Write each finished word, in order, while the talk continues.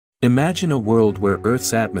Imagine a world where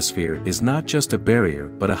Earth's atmosphere is not just a barrier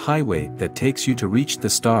but a highway that takes you to reach the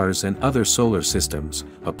stars and other solar systems,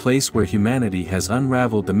 a place where humanity has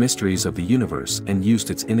unraveled the mysteries of the universe and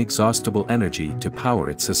used its inexhaustible energy to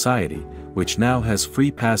power its society, which now has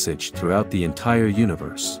free passage throughout the entire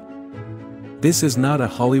universe. This is not a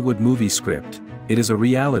Hollywood movie script, it is a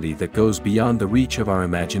reality that goes beyond the reach of our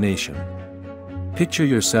imagination. Picture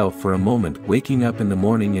yourself for a moment waking up in the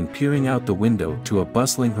morning and peering out the window to a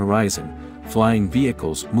bustling horizon, flying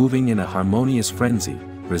vehicles moving in a harmonious frenzy,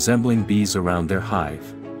 resembling bees around their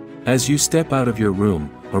hive. As you step out of your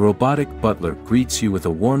room, a robotic butler greets you with a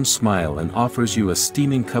warm smile and offers you a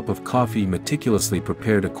steaming cup of coffee meticulously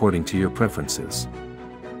prepared according to your preferences.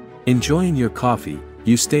 Enjoying your coffee,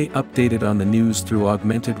 you stay updated on the news through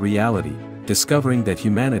augmented reality, discovering that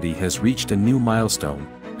humanity has reached a new milestone,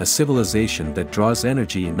 a civilization that draws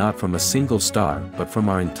energy not from a single star but from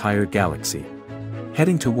our entire galaxy.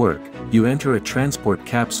 Heading to work, you enter a transport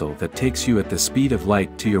capsule that takes you at the speed of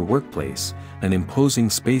light to your workplace, an imposing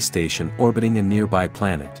space station orbiting a nearby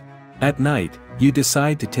planet. At night, you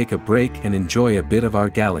decide to take a break and enjoy a bit of our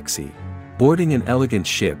galaxy. Boarding an elegant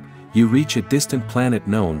ship, you reach a distant planet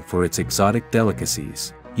known for its exotic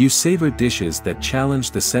delicacies. You savor dishes that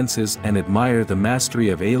challenge the senses and admire the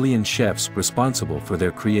mastery of alien chefs responsible for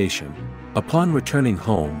their creation. Upon returning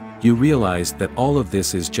home, you realize that all of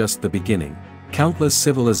this is just the beginning. Countless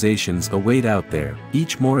civilizations await out there,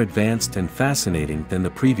 each more advanced and fascinating than the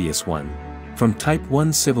previous one. From Type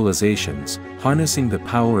 1 civilizations, harnessing the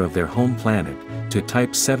power of their home planet, to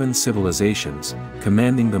Type 7 civilizations,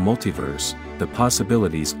 commanding the multiverse, the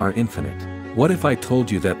possibilities are infinite. What if I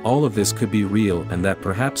told you that all of this could be real and that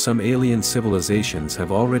perhaps some alien civilizations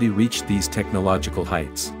have already reached these technological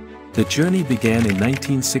heights? The journey began in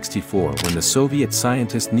 1964 when the Soviet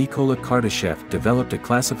scientist Nikola Kardashev developed a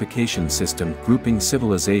classification system grouping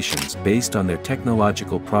civilizations based on their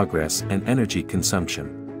technological progress and energy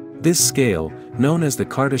consumption. This scale, known as the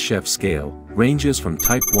Kardashev Scale, ranges from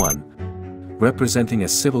Type 1, representing a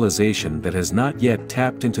civilization that has not yet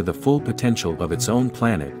tapped into the full potential of its own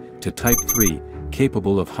planet, to Type 3,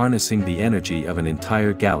 capable of harnessing the energy of an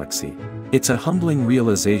entire galaxy. It's a humbling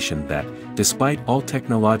realization that, despite all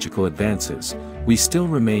technological advances, we still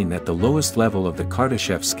remain at the lowest level of the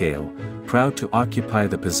Kardashev scale, proud to occupy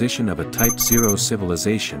the position of a Type 0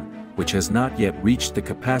 civilization, which has not yet reached the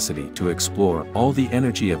capacity to explore all the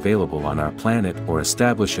energy available on our planet or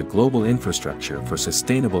establish a global infrastructure for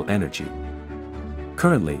sustainable energy.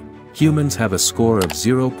 Currently, humans have a score of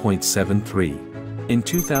 0.73. In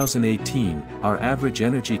 2018, our average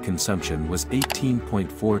energy consumption was 18.4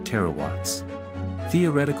 terawatts.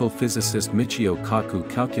 Theoretical physicist Michio Kaku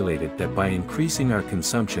calculated that by increasing our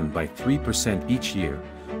consumption by 3% each year,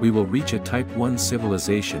 we will reach a Type 1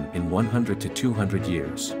 civilization in 100 to 200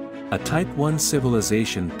 years. A Type 1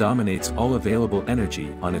 civilization dominates all available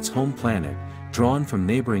energy on its home planet, drawn from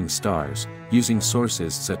neighboring stars, using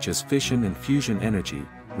sources such as fission and fusion energy,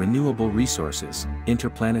 renewable resources,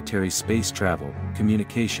 interplanetary space travel,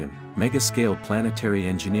 communication, mega-scale planetary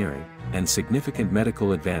engineering, and significant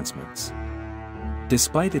medical advancements.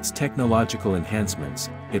 Despite its technological enhancements,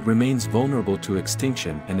 it remains vulnerable to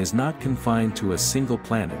extinction and is not confined to a single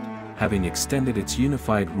planet, having extended its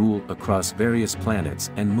unified rule across various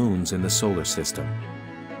planets and moons in the solar system.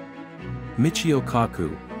 Michio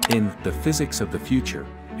Kaku, in The Physics of the Future,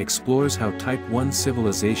 explores how Type 1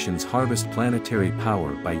 civilizations harvest planetary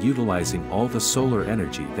power by utilizing all the solar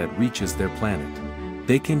energy that reaches their planet.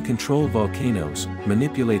 They can control volcanoes,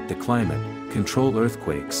 manipulate the climate, control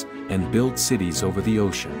earthquakes, and build cities over the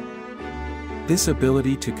ocean. This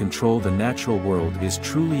ability to control the natural world is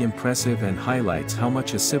truly impressive and highlights how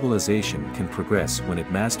much a civilization can progress when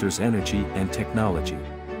it masters energy and technology.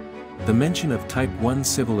 The mention of Type 1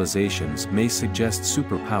 civilizations may suggest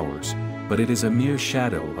superpowers, but it is a mere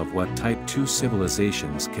shadow of what Type 2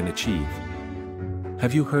 civilizations can achieve.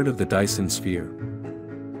 Have you heard of the Dyson Sphere?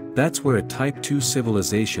 That's where a Type 2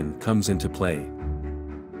 civilization comes into play.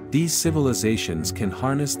 These civilizations can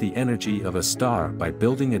harness the energy of a star by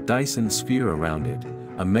building a Dyson sphere around it,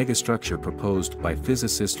 a megastructure proposed by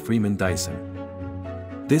physicist Freeman Dyson.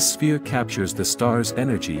 This sphere captures the star's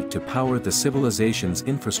energy to power the civilization's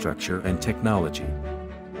infrastructure and technology.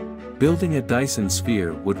 Building a Dyson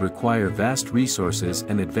sphere would require vast resources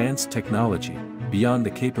and advanced technology, beyond the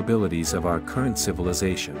capabilities of our current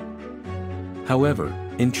civilization. However,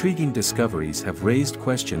 intriguing discoveries have raised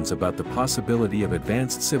questions about the possibility of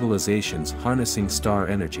advanced civilizations harnessing star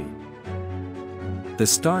energy. The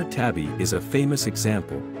star Tabby is a famous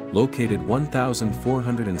example, located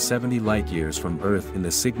 1,470 light-years from Earth in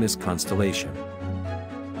the Cygnus constellation.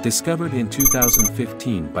 Discovered in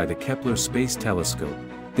 2015 by the Kepler Space Telescope,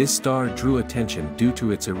 this star drew attention due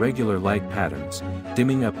to its irregular light patterns,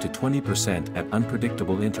 dimming up to 20% at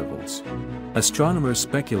unpredictable intervals. Astronomers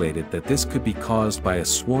speculated that this could be caused by a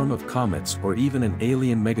swarm of comets or even an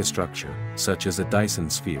alien megastructure, such as a Dyson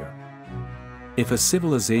Sphere. If a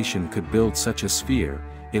civilization could build such a sphere,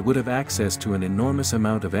 it would have access to an enormous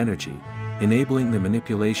amount of energy, enabling the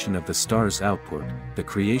manipulation of the star's output, the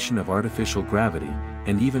creation of artificial gravity,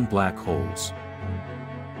 and even black holes.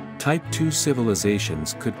 Type 2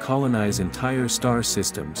 civilizations could colonize entire star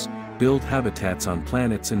systems, build habitats on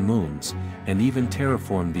planets and moons, and even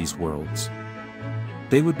terraform these worlds.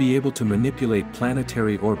 They would be able to manipulate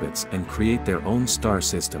planetary orbits and create their own star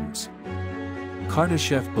systems.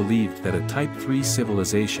 Kardashev believed that a Type 3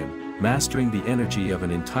 civilization, mastering the energy of an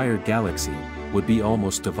entire galaxy, would be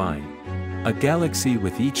almost divine. A galaxy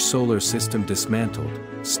with each solar system dismantled,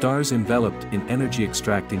 stars enveloped in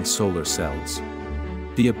energy-extracting solar cells.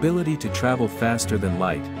 The ability to travel faster than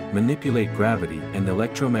light, manipulate gravity and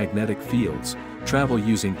electromagnetic fields, travel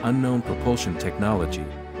using unknown propulsion technology,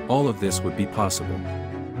 all of this would be possible.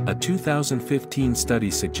 A 2015 study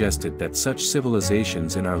suggested that such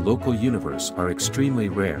civilizations in our local universe are extremely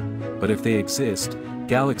rare, but if they exist,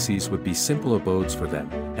 galaxies would be simple abodes for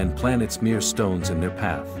them, and planets mere stones in their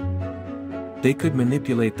path. They could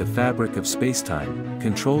manipulate the fabric of spacetime,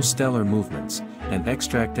 control stellar movements, and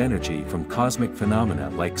extract energy from cosmic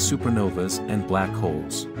phenomena like supernovas and black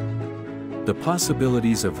holes. The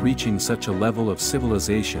possibilities of reaching such a level of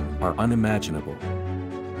civilization are unimaginable.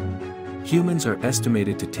 Humans are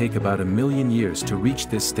estimated to take about 1 million years to reach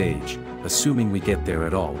this stage, assuming we get there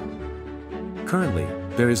at all. Currently,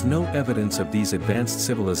 there is no evidence of these advanced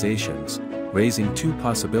civilizations, raising two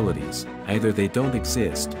possibilities: either they don't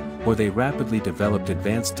exist, or they rapidly developed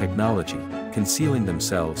advanced technology, concealing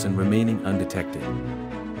themselves and remaining undetected.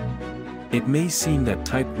 It may seem that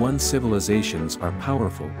Type 1 civilizations are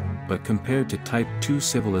powerful, but compared to Type 2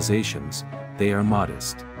 civilizations, they are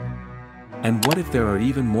modest. And what if there are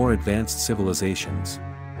even more advanced civilizations?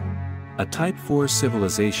 A Type 4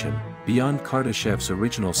 civilization, beyond Kardashev's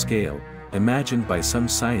original scale, imagined by some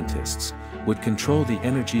scientists, would control the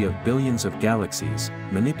energy of billions of galaxies,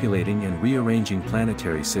 manipulating and rearranging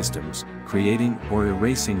planetary systems, creating or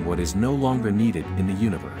erasing what is no longer needed in the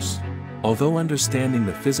universe. Although understanding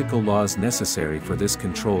the physical laws necessary for this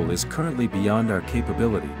control is currently beyond our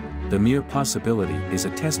capability, the mere possibility is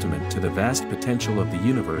a testament to the vast potential of the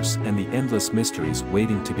universe and the endless mysteries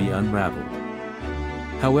waiting to be unraveled.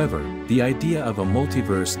 However, the idea of a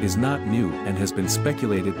multiverse is not new and has been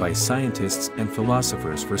speculated by scientists and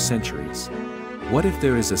philosophers for centuries. What if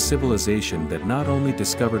there is a civilization that not only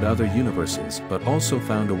discovered other universes but also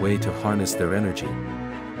found a way to harness their energy?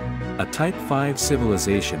 A Type 5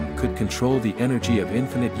 civilization could control the energy of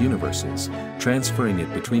infinite universes, transferring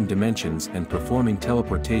it between dimensions and performing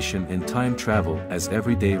teleportation and time travel as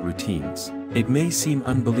everyday routines. It may seem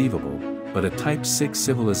unbelievable, but a Type 6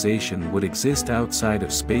 civilization would exist outside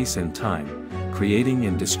of space and time, creating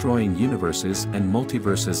and destroying universes and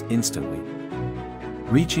multiverses instantly.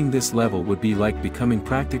 Reaching this level would be like becoming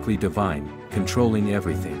practically divine, controlling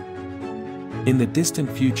everything. In the distant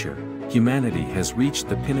future, humanity has reached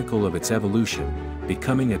the pinnacle of its evolution,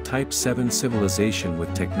 becoming a Type 7 civilization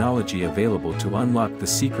with technology available to unlock the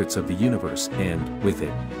secrets of the universe and, with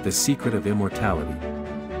it, the secret of immortality.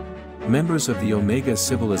 Members of the Omega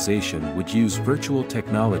civilization would use virtual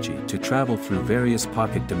technology to travel through various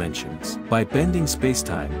pocket dimensions. By bending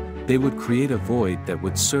spacetime, they would create a void that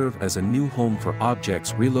would serve as a new home for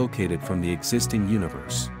objects relocated from the existing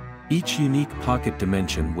universe. Each unique pocket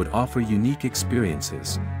dimension would offer unique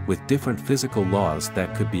experiences, with different physical laws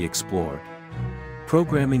that could be explored.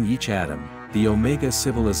 Programming each atom, the Omega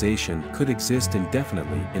civilization could exist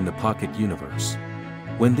indefinitely in the pocket universe.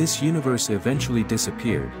 When this universe eventually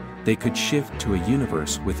disappeared, they could shift to a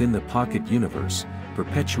universe within the pocket universe,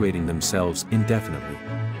 perpetuating themselves indefinitely.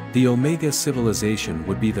 The Omega civilization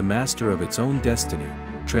would be the master of its own destiny,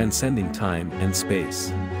 transcending time and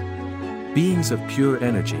space. Beings of pure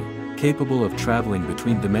energy, capable of traveling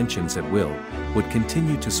between dimensions at will, would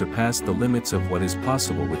continue to surpass the limits of what is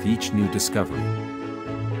possible with each new discovery.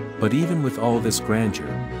 But even with all this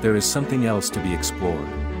grandeur, there is something else to be explored.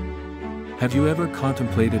 Have you ever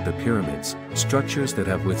contemplated the pyramids, structures that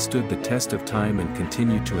have withstood the test of time and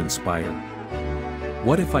continue to inspire?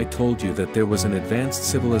 What if I told you that there was an advanced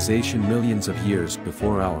civilization millions of years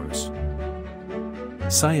before ours?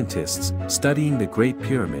 Scientists, studying the Great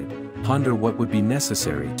Pyramid, ponder what would be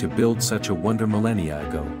necessary to build such a wonder millennia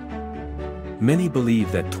ago. Many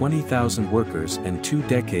believe that 20,000 workers and 2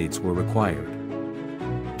 decades were required.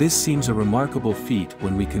 This seems a remarkable feat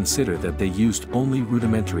when we consider that they used only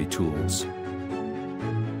rudimentary tools.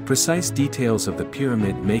 Precise details of the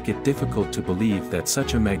pyramid make it difficult to believe that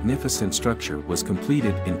such a magnificent structure was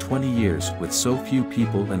completed in 20 years with so few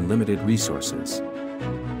people and limited resources.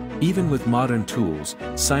 Even with modern tools,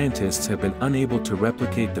 scientists have been unable to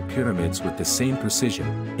replicate the pyramids with the same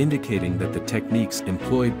precision, indicating that the techniques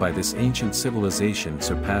employed by this ancient civilization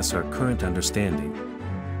surpass our current understanding.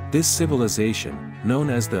 This civilization, known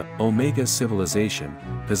as the Omega Civilization,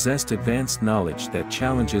 possessed advanced knowledge that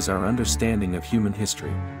challenges our understanding of human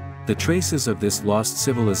history. The traces of this lost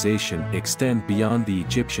civilization extend beyond the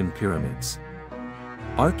Egyptian pyramids.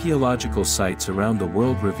 Archaeological sites around the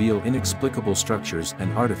world reveal inexplicable structures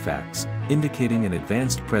and artifacts, indicating an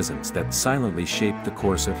advanced presence that silently shaped the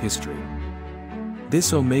course of history.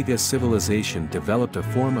 This Omega civilization developed a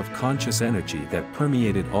form of conscious energy that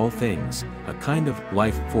permeated all things, a kind of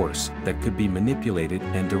life force that could be manipulated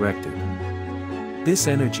and directed. This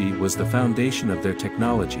energy was the foundation of their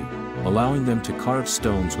technology, allowing them to carve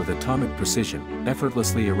stones with atomic precision,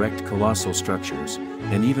 effortlessly erect colossal structures,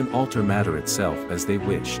 and even alter matter itself as they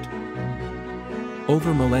wished.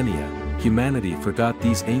 Over millennia, humanity forgot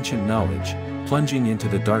these ancient knowledge, plunging into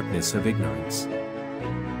the darkness of ignorance.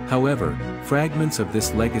 However, fragments of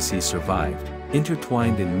this legacy survived,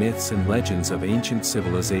 intertwined in myths and legends of ancient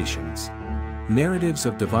civilizations. Narratives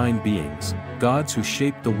of divine beings, gods who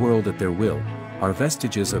shaped the world at their will, are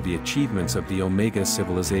vestiges of the achievements of the Omega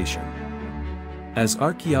civilization. As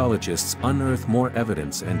archaeologists unearth more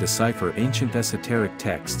evidence and decipher ancient esoteric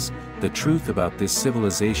texts, the truth about this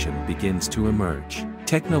civilization begins to emerge.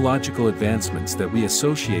 Technological advancements that we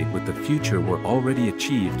associate with the future were already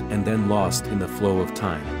achieved and then lost in the flow of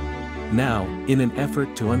time. Now, in an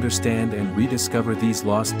effort to understand and rediscover these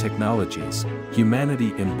lost technologies,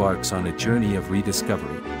 humanity embarks on a journey of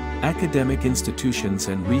rediscovery. Academic institutions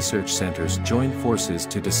and research centers join forces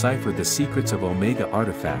to decipher the secrets of Omega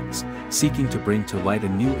artifacts, seeking to bring to light a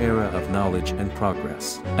new era of knowledge and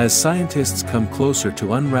progress. As scientists come closer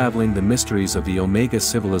to unraveling the mysteries of the Omega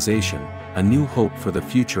civilization, a new hope for the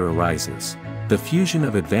future arises. The fusion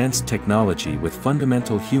of advanced technology with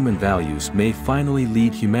fundamental human values may finally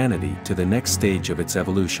lead humanity to the next stage of its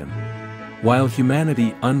evolution. While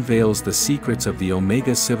humanity unveils the secrets of the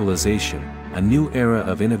Omega civilization, a new era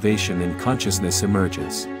of innovation and consciousness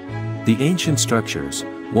emerges. The ancient structures,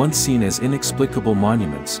 once seen as inexplicable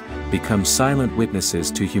monuments, become silent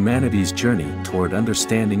witnesses to humanity's journey toward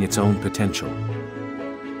understanding its own potential.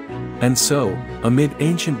 And so, amid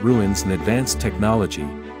ancient ruins and advanced technology,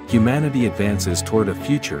 humanity advances toward a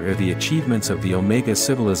future where the achievements of the Omega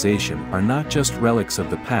civilization are not just relics of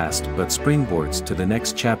the past but springboards to the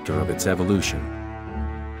next chapter of its evolution.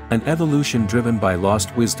 An evolution driven by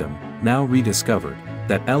lost wisdom, now rediscovered,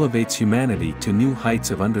 that elevates humanity to new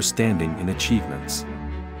heights of understanding and achievements.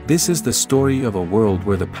 This is the story of a world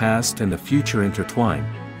where the past and the future intertwine,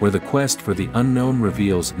 where the quest for the unknown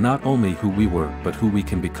reveals not only who we were but who we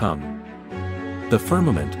can become. The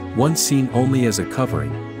firmament, once seen only as a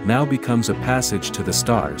covering, now becomes a passage to the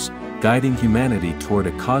stars, guiding humanity toward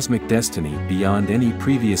a cosmic destiny beyond any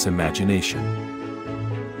previous imagination.